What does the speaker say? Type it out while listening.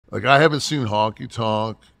Like I haven't seen Honky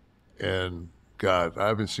Tonk, and God, I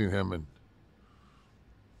haven't seen him in.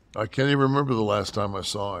 I can't even remember the last time I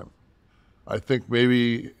saw him. I think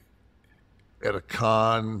maybe at a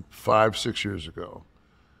con 5, 6 years ago,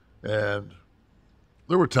 and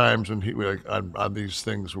there were times when he like on these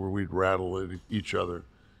things where we'd rattle at each other,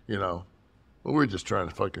 you know, but we're just trying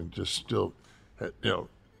to fucking just still,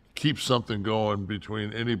 keep something going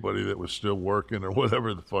between anybody that was still working or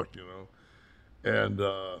whatever the fuck, And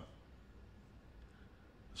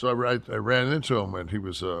so I ran into him, and he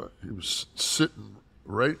was sitting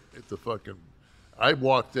right at the fucking. I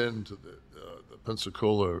walked into the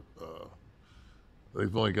Pensacola.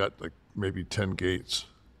 They've only got like maybe 10 gates,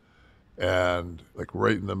 and like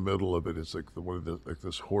right in the middle of it is like the one of the like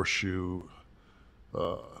this horseshoe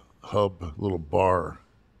hub little bar,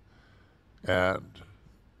 and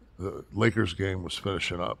the Lakers game was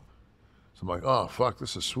finishing up. So I'm like, oh fuck,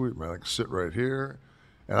 this is sweet, man. I can sit right here,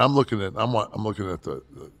 and I'm looking at the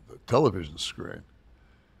television screen,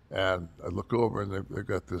 and I look over and they've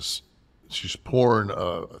got this. She's pouring.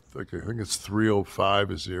 I think it's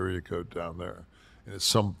 305 is the area code down there, and it's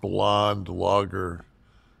some blonde lager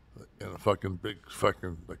in a fucking big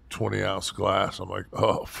fucking like 20-ounce glass. I'm like,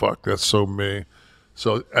 oh fuck, that's so me.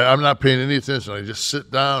 So I'm not paying any attention. I just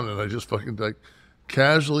sit down and I just fucking like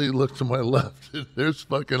casually look to my left, and there's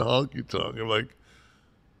fucking Honky Tonk. I'm like,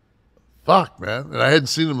 fuck, man. And I hadn't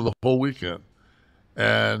seen him the whole weekend.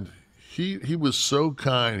 And he was so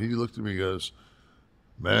kind. He looked at me and goes,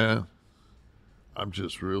 man, I'm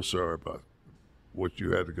just real sorry about what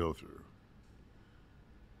you had to go through.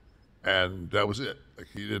 And that was it. Like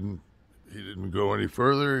he didn't go any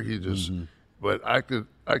further. He just but I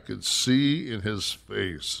could see in his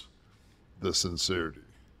face the sincerity.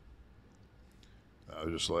 I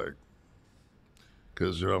was just like,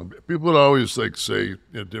 because people would always like say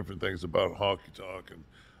different things about Honky Tonk, and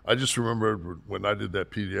I just remember when I did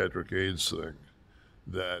that pediatric AIDS thing,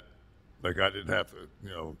 that like I didn't have to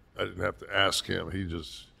ask him. He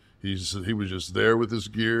was just there with his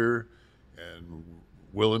gear and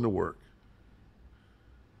willing to work,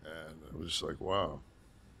 and it was just like wow.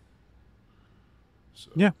 So,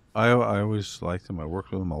 yeah, I always liked him. I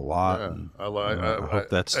worked with him a lot. Yeah, and, I hope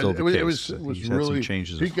that's still the case. It was He's really had some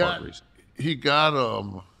changes he as got recently. he got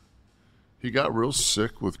real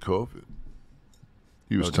sick with COVID.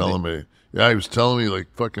 He was telling me, yeah, he was telling me like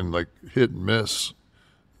fucking like hit and miss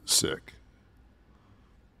sick.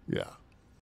 Yeah.